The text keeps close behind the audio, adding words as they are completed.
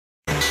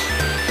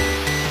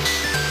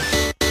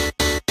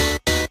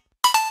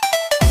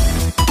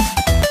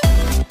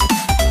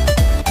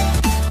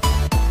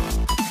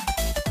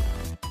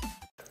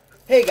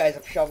Hey guys,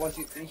 I'm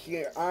Shop123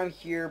 here. I'm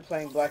here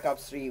playing Black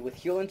Ops 3 with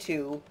Healin'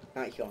 2.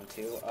 Not Healin'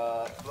 2,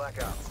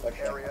 Black Ops. what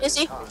Area the Is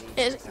he? hot.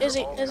 Is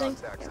he? All Is he?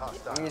 contacts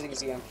hostile. I'm using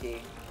BMP.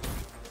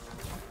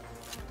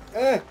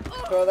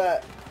 Throw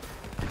that.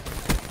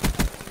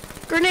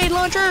 Grenade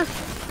launcher!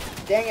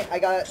 Dang it, I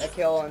got a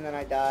kill and then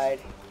I died.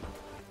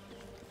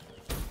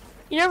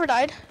 You never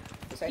died.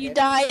 Yes, I You did.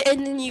 died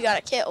and then you got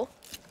a kill.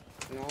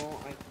 No,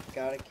 I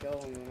got a kill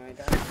and then I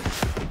died.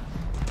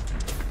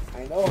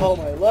 I know how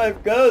my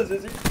life goes,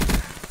 is it?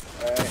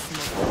 Alright. I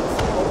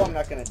hope I'm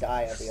not gonna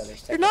die at the other You're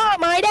second. not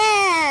my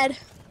dad!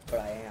 But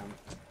I am.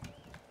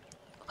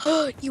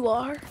 You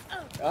are?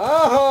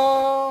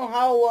 Oh,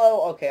 how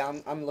low? Okay,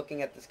 I'm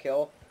looking at this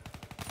kill.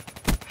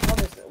 How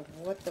does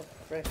what the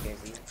frick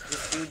is he?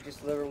 This dude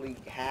just literally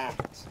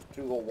hacked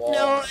through a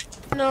wall.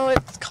 No,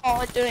 it's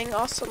called doing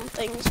awesome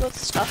things with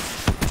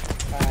stuff.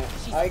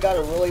 I got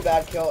a really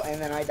bad kill and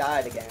then I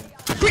died again.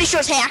 Pretty sure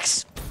it's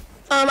hacks.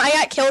 I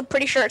got killed.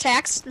 Pretty sure it's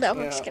hacks. No, I'm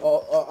Yeah, just kidding.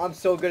 I'm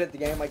so good at the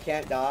game I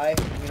can't die.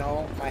 You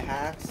know, my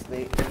hacks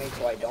they make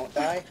so I don't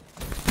die.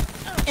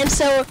 And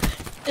so,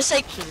 it's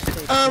like,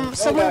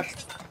 someone. Oh gosh.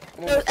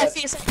 I'm almost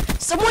dead.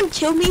 Someone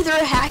killed me.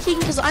 They're hacking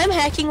because I'm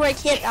hacking where I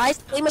can't die.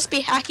 So they must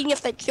be hacking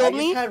if they I killed just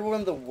me. had one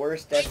of the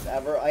worst deaths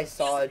ever. I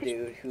saw a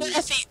dude who.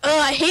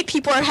 I hate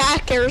people are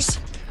hackers.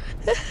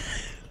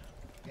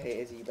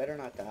 Hey, Izzy, you better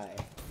not die.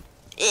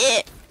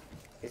 Eh.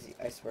 Izzy,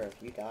 I swear, if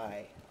you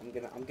die, I'm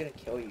gonna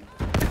kill you.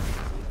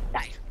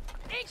 Die.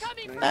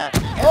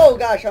 Oh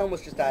gosh, I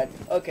almost just died.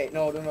 Okay,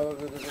 no.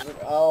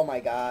 Oh my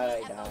god, I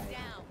died.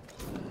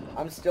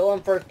 I'm still in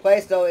first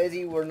place though,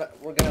 Izzy. We're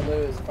gonna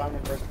lose. If I'm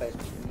in first place,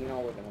 you know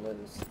we're gonna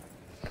lose.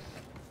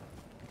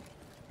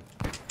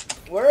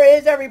 Where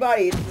is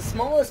everybody? It's the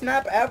smallest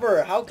map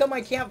ever. How come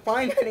I can't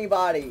find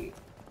anybody?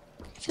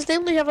 Because they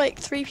only have like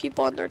 3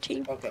 people on their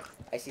team. Okay,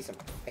 I see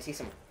someone. I see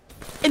someone.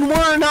 And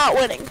we're not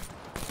winning.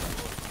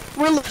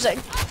 We're losing.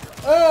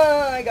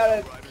 I got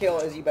a kill.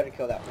 Izzy, better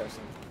kill that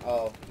person.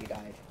 Oh, you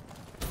died.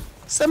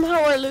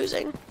 Somehow we're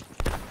losing.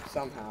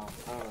 Somehow.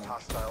 I don't know.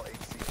 Hostile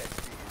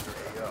HCXD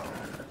in your AO.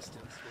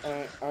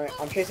 Alright,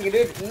 I'm chasing a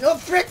dude. No,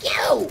 frick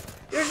you!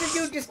 There's a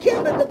dude just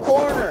killed in the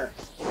corner.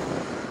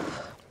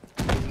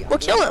 Well,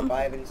 kill him.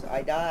 I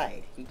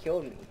died. He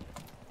killed me.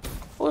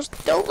 Well,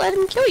 don't let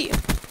him kill you.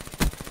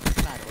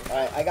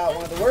 Alright, I got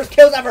one of the worst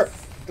kills ever!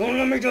 Don't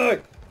let me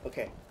die!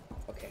 Okay.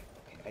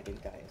 I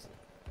didn't die, is it?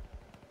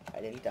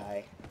 I didn't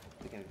die.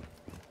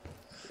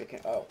 We can,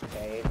 oh,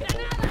 okay. There.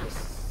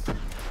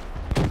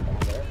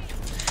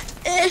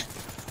 Eh.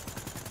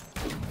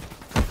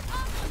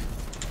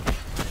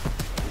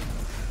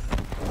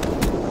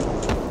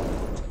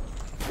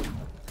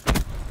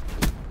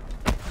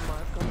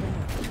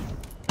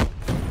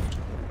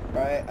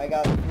 Alright, I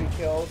got 3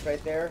 kills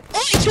right there.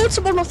 Oh, I killed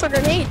someone with a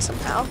grenade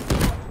somehow.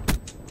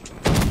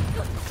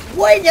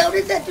 Why now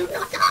did that dude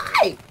not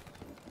die?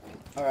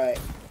 Alright.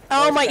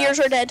 Oh, Voice my cracks. ears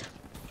are dead.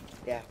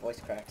 Yeah, voice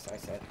cracks, I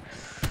said.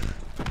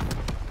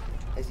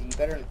 Izzy, you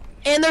better...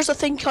 And there's a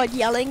thing called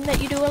yelling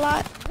that you do a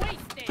lot.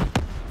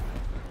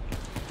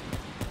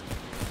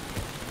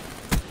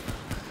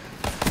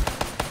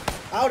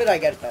 How did I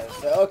get that?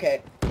 So,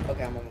 okay,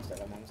 I'm almost dead.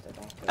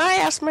 Don't I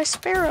asked my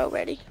sparrow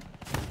already.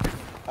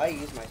 I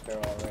used my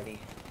sparrow already.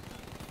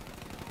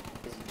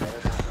 Izzy,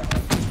 better not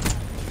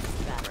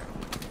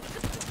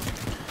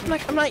die.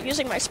 I'm not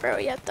using my sparrow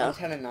yet though. I'm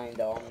 10 and 9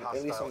 though.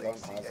 At least I'm going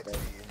HCXD positive.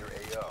 in your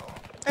AO.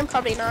 I'm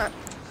probably not.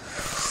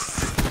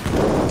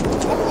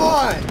 Come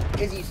on!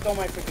 Izzy, you stole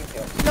my freaking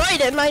kill. No, I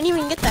didn't. I didn't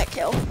even get that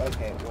kill.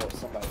 Okay, well,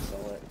 somebody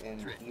stole it,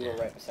 and you were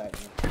right beside me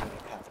when it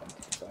happened,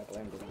 so I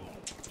blamed it on you.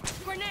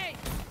 Grenade!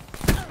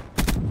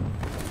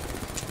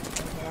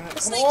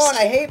 Come on,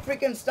 I hate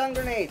freaking stun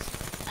grenades!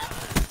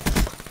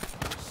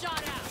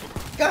 Shot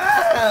out!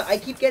 Gah! I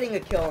keep getting a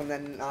kill and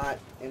then not,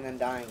 and then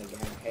dying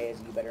again. Hey,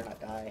 Izzy, you better not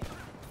die.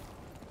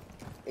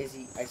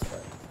 Izzy, I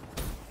swear.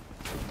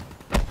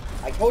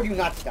 I told you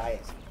not to die,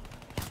 Izzy.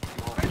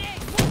 Come on.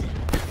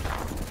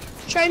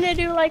 Trying to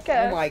do like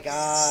a Oh my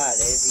god,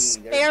 Izzy.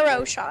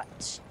 sparrow shot.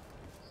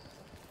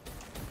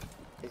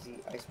 Izzy,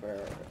 I swear.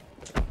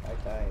 I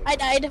died. I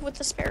died with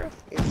the sparrow.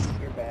 Izzy,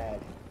 you're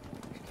bad.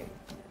 Just kidding.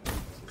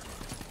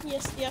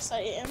 Yes, I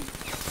am.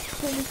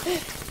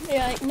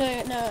 Yeah, no,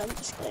 I'm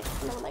just kidding.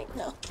 No, like,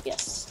 no.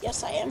 Yes,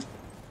 I am.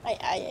 I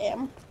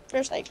am.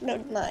 There's like no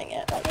denying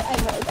it. Like,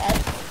 I'm really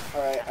bad.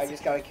 Alright, I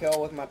just got a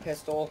kill with my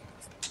pistol.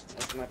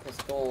 My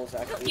pistol is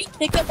actually... You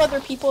pick up other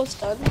people's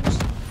guns. No,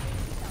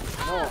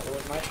 it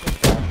was my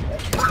pistol.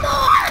 Come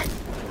on!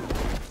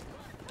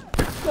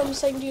 No, I'm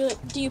saying, do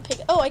you pick?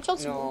 Oh, I killed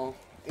someone.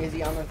 No.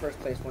 Izzy, I'm in first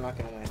place. We're not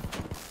gonna win.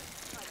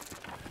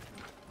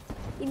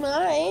 You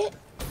might.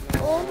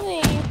 No.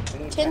 Only We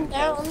need 10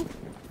 down. kills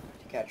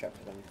to catch up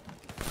to them.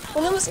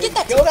 Well, then let's Izzy, get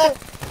that. kill that!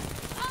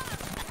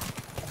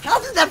 How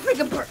did that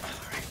freaking burn?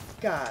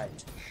 God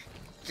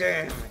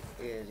damn it,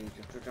 Izzy.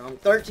 I'm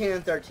 13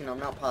 and 13. I'm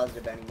not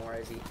positive anymore,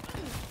 Izzy.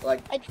 Like,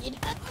 I did.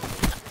 oh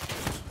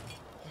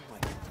my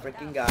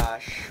freaking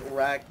gosh.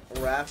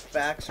 Raph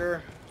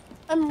Baxter.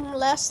 I'm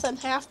less than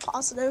half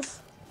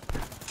positive.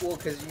 Well,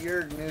 cause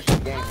you're new to the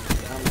game.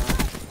 I'm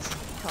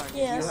not.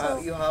 Yeah,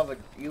 You have an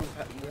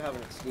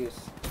excuse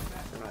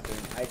for not doing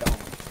it. I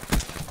don't.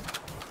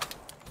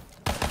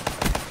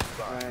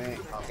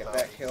 Alright, get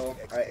that kill.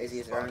 Alright,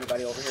 is there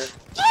anybody over here?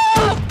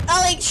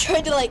 I like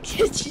tried to like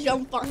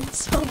jump on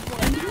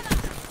someone.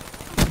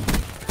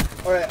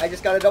 Alright, I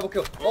just got a double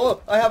kill. Oh,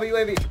 I have a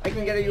UAV. I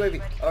can get a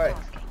UAV. Alright.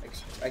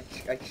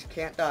 I just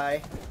can't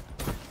die.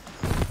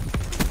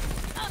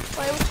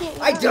 Why we can't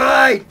I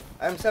died!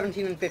 I'm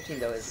 17 and 15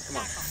 though. Come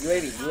on.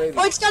 UAV. Oh,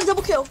 I just got a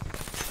double kill.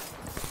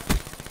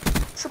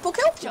 Triple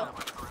kill?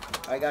 Jump.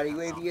 I got a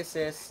UAV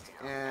assist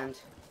and...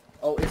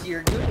 Oh,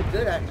 you're doing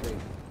good actually.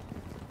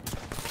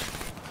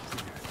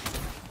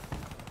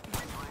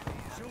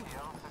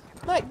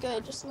 Not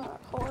good, just not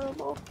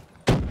horrible.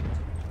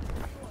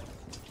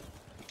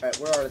 Alright,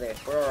 where are they?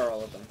 Where are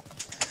all of them?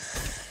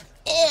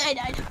 I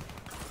died.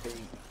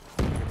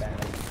 You're bad.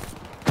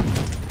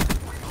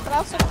 But I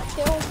also got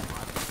killed.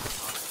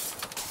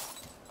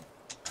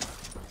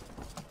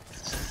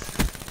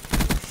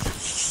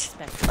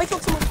 I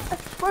killed someone.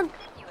 Run!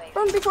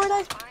 Run before I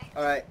die.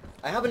 Alright,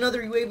 I have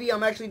another UAV.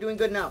 I'm actually doing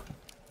good now.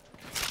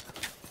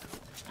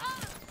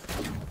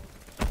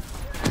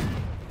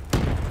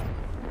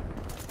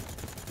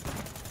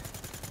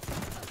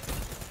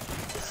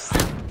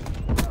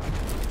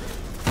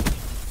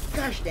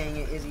 Gosh dang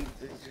it, Izzy.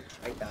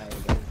 I died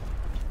again.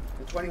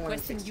 I'm 21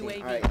 and 16.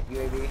 Alright,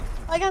 UAV.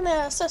 I got an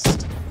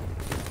assist.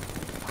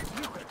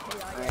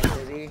 Alright,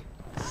 Izzy.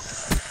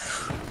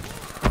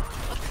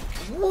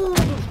 Woo!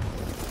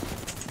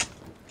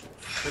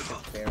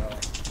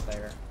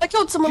 Player. I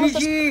killed someone with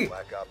this. GG!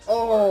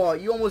 Oh,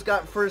 you almost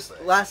got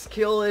last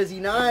kill, Izzy.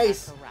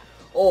 Nice!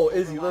 Oh,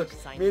 Izzy, look.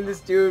 Me and this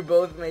dude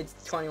both made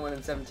 21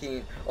 and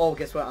 17. Oh,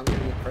 guess what? I'm gonna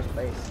be in first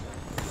place.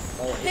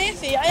 Oh,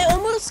 Nathy, I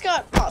almost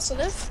got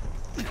positive.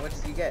 what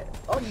did you get?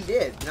 Oh, you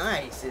did.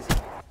 Nice, Izzy.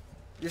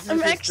 This is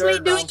I'm his actually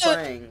third doing round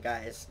playing,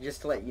 guys.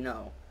 Just to let you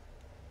know.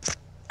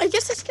 I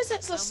guess it's because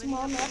it's a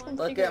small map. And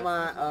Look at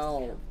my,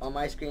 on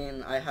my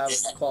screen, I have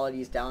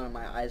qualities down and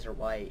my eyes are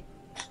white.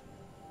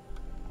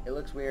 It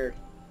looks weird.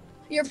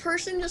 Your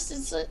person just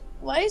is.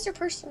 Why is your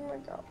person? Oh my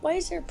god. Why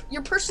is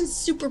your person's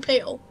super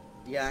pale?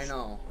 Yeah, I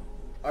know.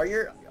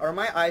 Are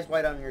my eyes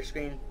white on your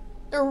screen?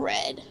 They're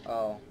red.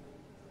 Oh.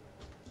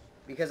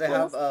 Because I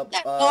Well,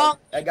 have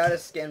I got a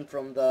skin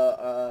from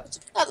the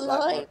That black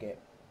line. market.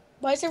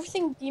 Why is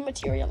everything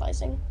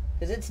dematerializing?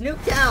 Cause it's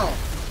Nuketown.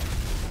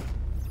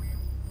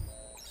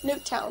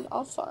 Nuketown,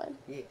 all fine.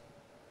 Yeah.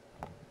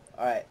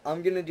 All right,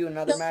 I'm gonna do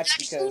another No, match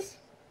actually- because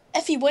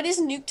Effie, what is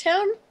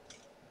Nuketown?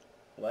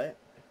 what?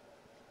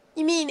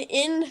 You mean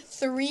in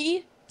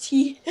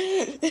 3T?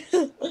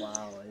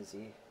 Wow,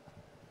 Izzy.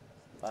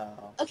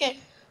 Wow. Okay.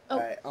 Oh,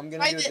 All right, I'm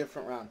gonna do a private.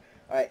 different round.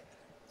 All right.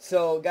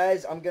 So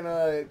guys, I'm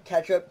gonna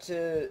catch up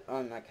to.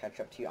 Not catch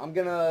up to you. I'm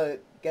gonna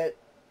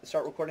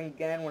start recording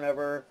again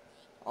whenever,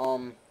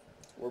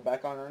 we're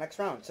back on our next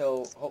round.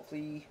 So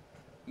hopefully,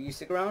 you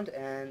stick around,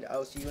 and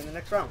I'll see you in the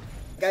next round.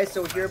 Guys,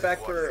 so we're back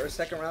for our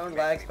second round.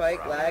 Lag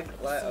spike, lag.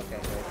 Okay,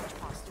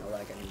 great. No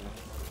lag anymore.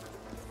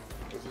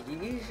 Gizzy, do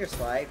you use your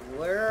slide?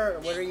 What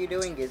are you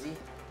doing, Gizzy?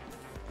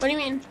 what do you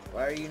mean?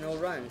 Why are you no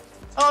run?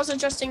 Oh, I was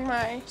adjusting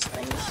my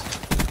things.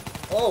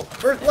 Oh,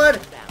 first blood!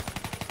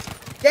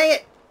 Dang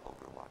it!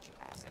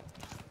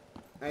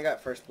 I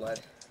got first blood.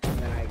 And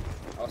then I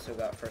also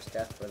got first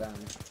death for them.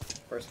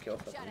 First kill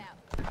for them.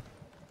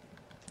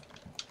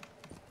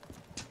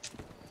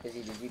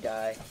 Izzy, did you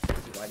die?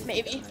 Izzy, why did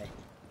Maybe. you die?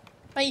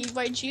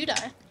 Why'd you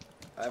die?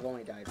 I've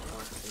only died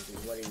once, Izzy.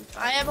 What are you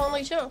talking I have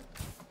only 2.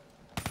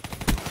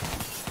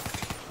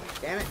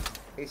 Damn it.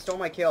 He stole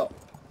my kill.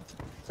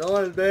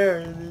 Someone's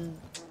there, Izzy.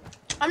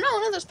 I'm not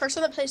one of those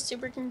person that plays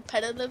super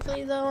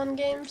competitively though on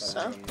games,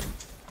 so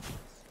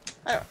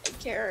I don't really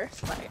care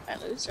if I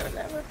lose or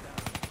whatever.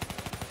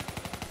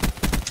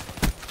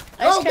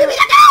 I Oh, just give me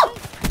kinda the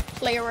kill!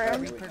 play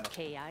around. Here we go.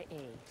 KIA.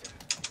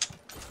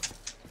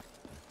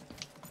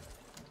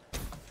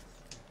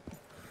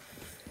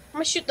 I'm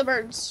gonna shoot the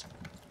birds.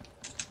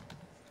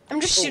 I'm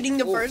just Oh, shooting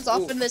the oh, birds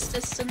oh. off in this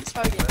distance.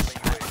 How I get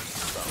shot.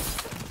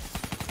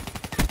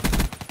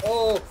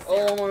 Oh,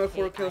 I'm on a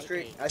 4 kill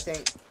streak, I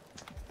think.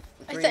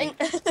 I 3. think.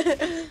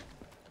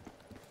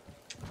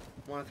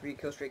 I'm on a 3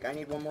 kill streak. I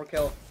need one more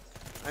kill.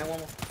 I need one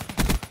more.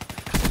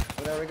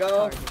 Oh, there we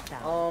go.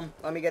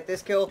 Let me get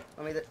this kill.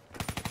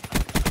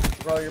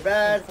 Bro, you're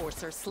bad.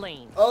 Enforcer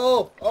slain.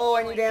 Oh,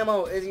 I need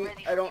ammo. Izzy,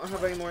 I don't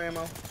have any more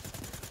ammo.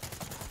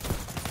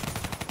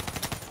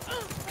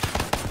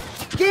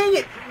 Dang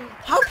it!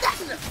 How did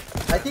that?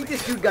 I think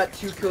this dude got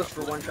 2 kills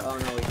for 1 shot. Oh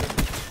no, he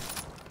didn't.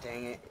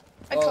 Dang it.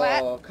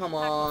 Oh, come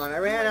on. I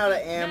ran out of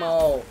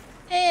ammo.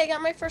 Hey, I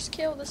got my first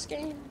kill this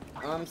game.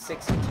 I'm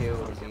 6 and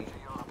 2, Izzy.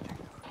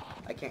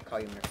 I can't call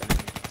you my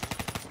friend.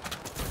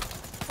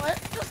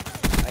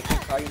 What? I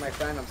can't call you my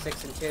friend. I'm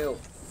 6 and 2.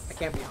 I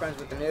can't be friends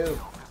with the noob.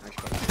 I'm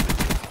just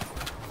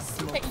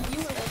kidding. Hey, you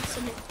were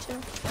listening too.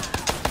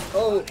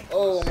 Oh,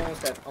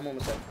 I'm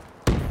almost dead.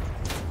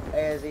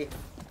 Hey, Izzy.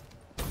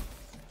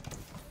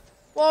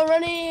 While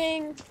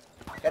running.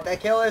 Got that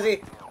kill,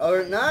 Izzy.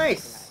 Oh,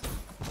 nice.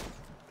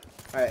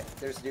 Alright,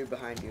 there's a dude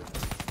behind you.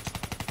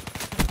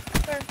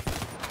 Where?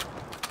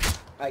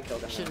 I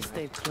killed him. Should have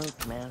stayed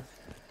close, man.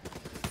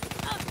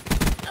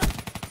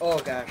 Oh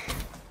gosh.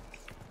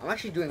 I'm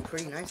actually doing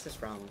pretty nice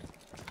this round.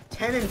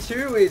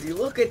 10-2, Izzy.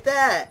 Look at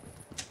that.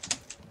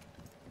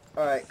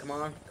 Alright, come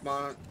on. Come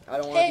on. I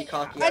don't want to be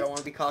cocky. I don't want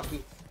to be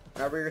cocky.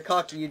 Whenever you're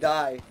cocky, you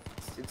die.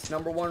 It's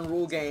 #1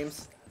 rule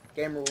games.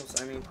 Game rules,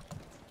 I mean.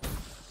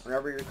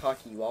 Whenever you're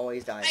cocky, you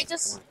always die. I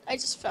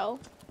just fell.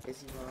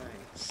 Izzy, why?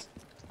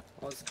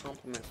 I was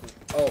complimenting.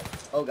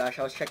 Oh gosh,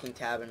 I was checking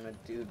tab and the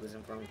dude was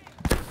in front of me.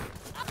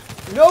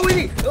 No,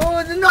 Izzy!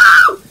 Oh, no!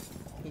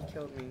 He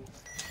killed me.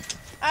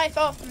 I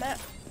fell off the map.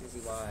 Izzy,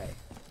 why?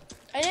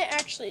 I didn't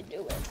actually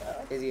do it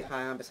though. Izzy,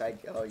 hi, I'm beside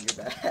you. Oh, you're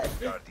bad.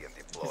 Guardian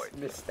deployed. Just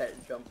missed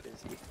that jump,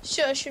 Izzy.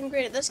 Shush, I'm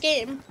great at this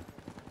game.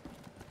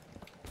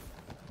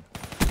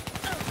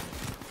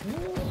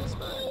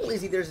 No,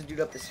 Izzy, there's a dude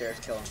up the stairs.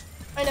 Kill him.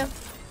 I know.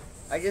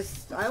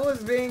 I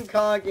was being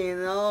cocky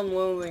and now I'm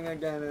losing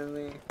again,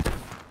 Izzy.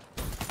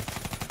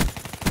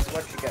 That's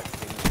what you get for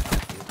being cocky.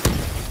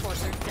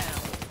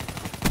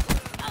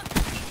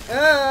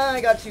 I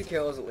got 2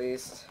 kills at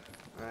least.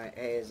 Alright,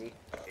 hey, Izzy.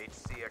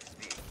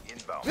 HCXD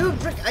inbound.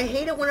 Dude, Rick, I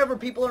hate it whenever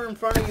people are in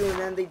front of you and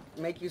then they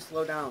make you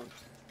slow down.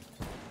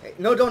 Hey,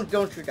 no, don't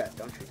shoot that.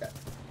 Don't shoot that.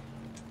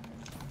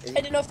 Izzy,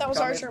 I didn't know if that was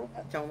tell ours me- or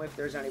what. Tell me if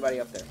there's anybody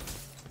up there.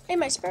 Hey,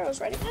 my sparrow's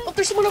ready. Oh,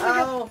 there's someone over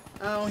here. Ow!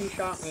 Ow, he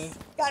shot me.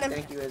 Got him.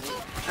 Thank you, Izzy.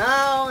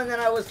 Ow! And then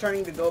I was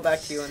turning to go back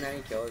to you and then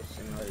he kills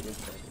another dude.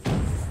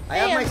 I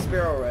have my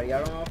sparrow ready. I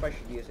don't know if I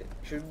should use it.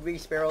 Should we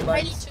sparrow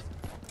Ready buddies? to.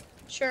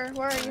 Sure,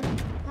 where are you?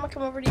 I'm gonna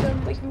come over to you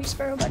and we can be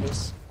sparrow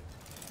buddies.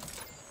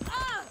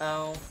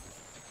 Ow.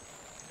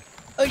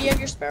 Oh, do you have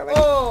your sparrow ready?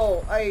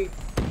 Oh,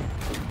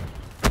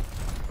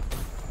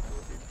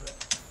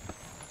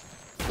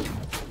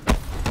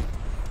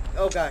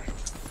 Oh gosh.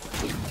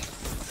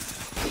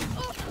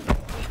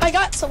 I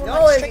got someone.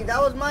 No, Izzy,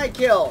 that was my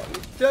kill.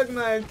 You took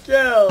my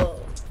kill.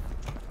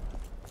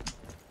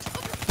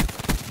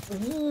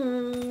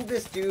 Ooh,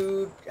 this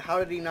dude. How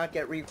did he not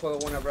get recoil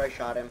whenever I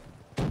shot him?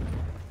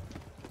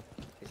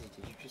 Izzy,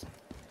 did you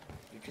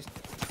just...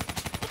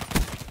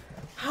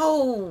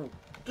 How?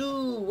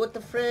 Dude, what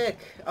the frick?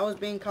 I was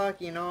being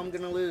cocky and now I'm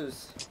gonna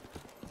lose.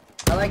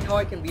 I like how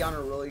I can be on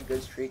a really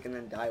good streak and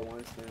then die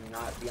once and then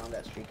not be on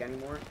that streak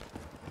anymore.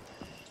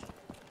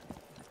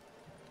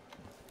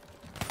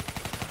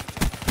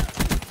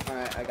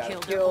 Alright, I got a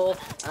kill.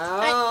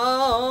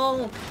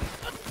 Ow!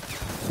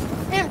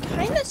 Hey, I'm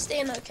kinda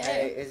staying okay.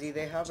 Hey, Izzy,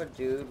 they have a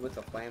dude with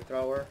a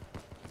flamethrower.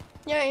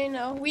 Yeah, you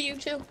know, we do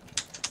too.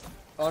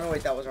 Oh no,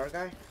 wait, that was our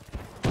guy?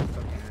 Okay,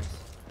 nice.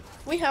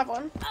 We have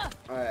one.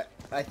 Alright,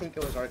 I think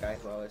it was our guy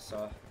who I always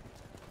saw.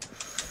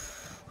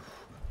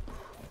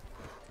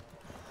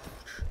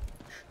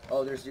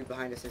 Oh, there's a dude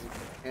behind us, Izzy.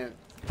 And...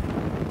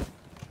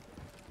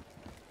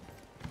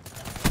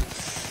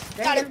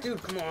 Got him.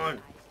 Dude, come on!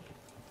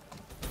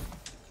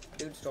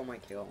 Dude stole my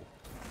kill.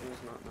 It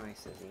was not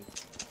nice, Izzy.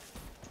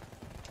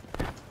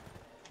 I'm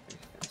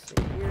just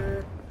gonna sit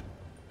here.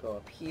 Go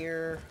up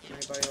here.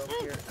 Anybody up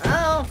here?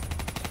 Ow!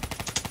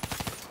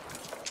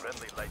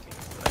 Friendly lightning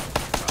strike.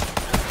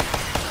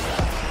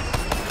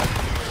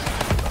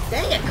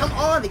 Dang it, come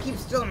on! They keep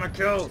stealing my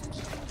kills!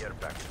 Care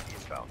package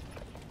inbound.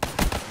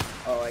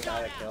 Oh, I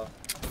got a kill.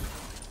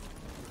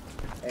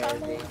 Hey,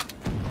 Izzy.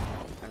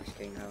 I'm just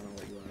kidding, I don't know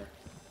what you are.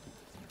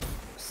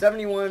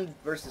 71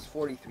 versus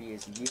 43,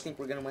 Izzy. Do you think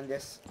we're gonna win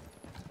this?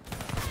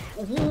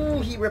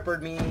 Ooh, he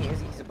rippered me.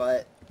 Izzy's a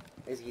butt.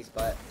 Izzy's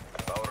butt.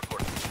 Power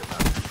cord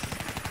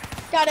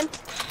system. Got him.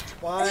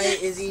 Why,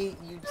 Izzy?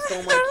 You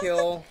stole my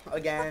kill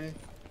again.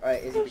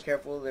 Alright, Izzy, be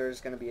careful.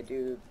 There's gonna be a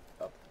dude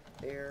up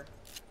there.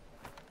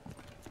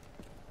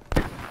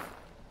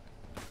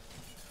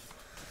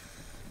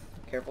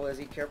 Careful,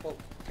 Izzy. Careful.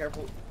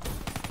 Careful.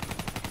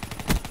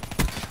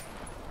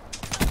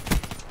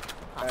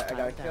 Alright, I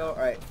got a kill.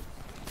 Alright.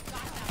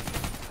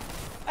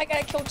 I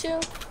got a kill too.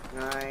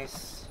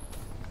 Nice.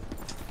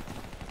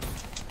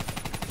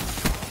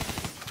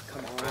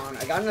 Come on.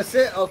 I got an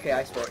assist. Okay,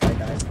 I swear I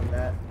died from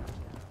that.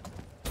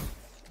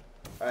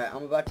 Alright,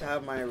 I'm about to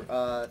have my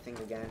thing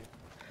again.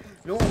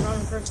 No, I'm not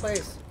in first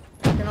place.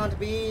 I cannot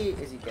be.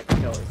 Izzy, get the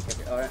kill. Izzy, get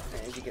the... Alright,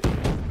 Izzy, get the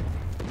kill.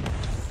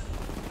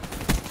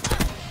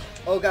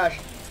 Oh gosh.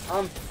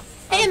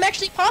 Hey, I'm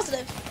actually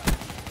positive.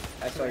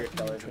 I saw your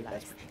kill, Izzy.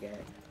 That's what you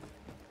get.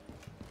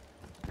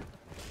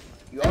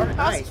 You are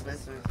nice.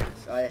 Nice.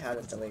 I had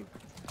it delayed.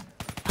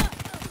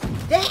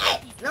 Dang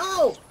it!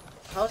 No!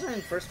 How was I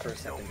in first for a No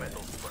second?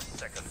 medals for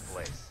second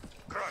place.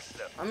 Crush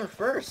them. I'm in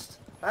first.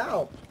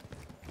 How?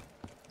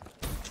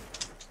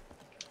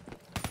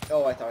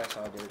 Oh, I thought I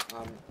saw a dude.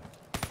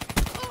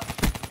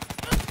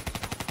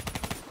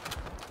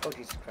 Oh,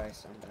 Jesus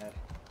Christ, I'm bad.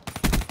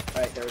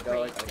 Alright, there we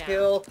go. I got a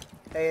kill.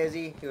 Hey,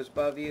 Izzy, he was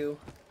above you.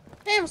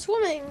 Hey, I'm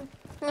swimming.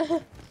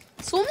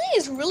 Swimming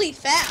is really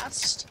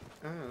fast.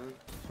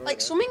 Like,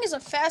 swimming is a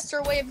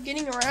faster way of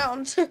getting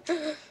around.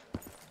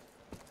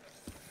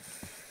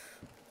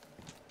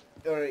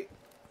 Alright.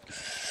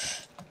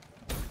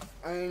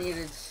 I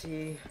needed to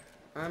see.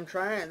 I'm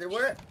trying.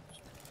 Where?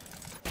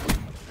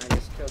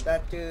 killed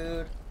that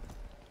dude.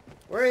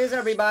 Where is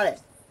everybody?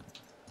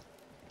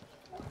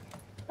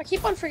 I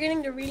keep on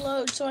forgetting to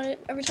reload, so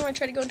every time I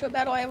try to go into a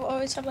battle, I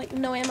always have like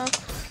no ammo.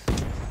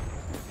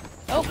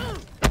 Oh.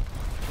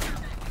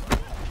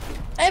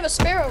 I have a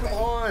sparrow Come ready.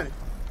 on.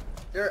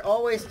 They're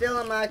always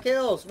stealing my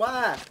kills.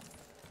 Why?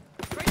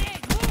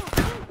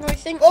 I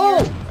think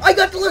Oh! I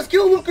got the last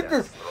kill. Look at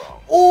this.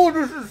 Oh,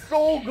 this is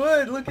so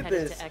good. Look at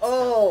Headed this. to Expo.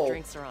 Oh.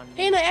 Drinks are on me.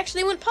 Hey, and I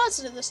actually went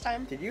positive this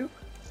time. Did you?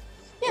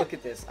 Yeah. Look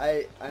at this.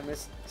 I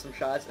missed some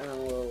shots and I'm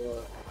a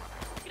little...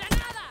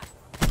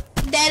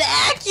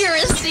 That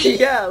accuracy!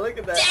 yeah, look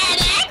at that.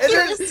 That And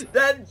accuracy!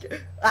 then,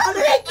 how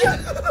did I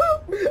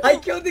kill? I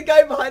killed the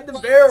guy behind the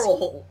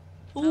barrel.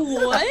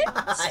 What?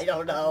 I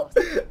don't know.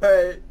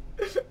 Alright.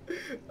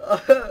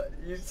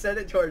 You sent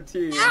it to our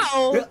team.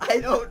 Ow. I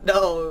don't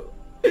know.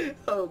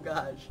 Oh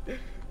gosh.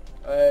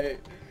 Alright.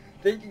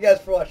 Thank you guys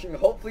for watching.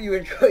 Hopefully you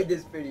enjoyed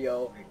this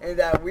video and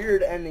that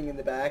weird ending in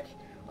the back.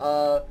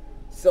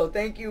 So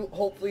thank you.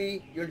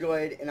 Hopefully you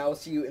enjoyed and I will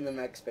see you in the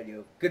next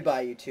video.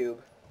 Goodbye, YouTube.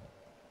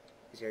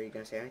 Are you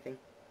gonna say anything?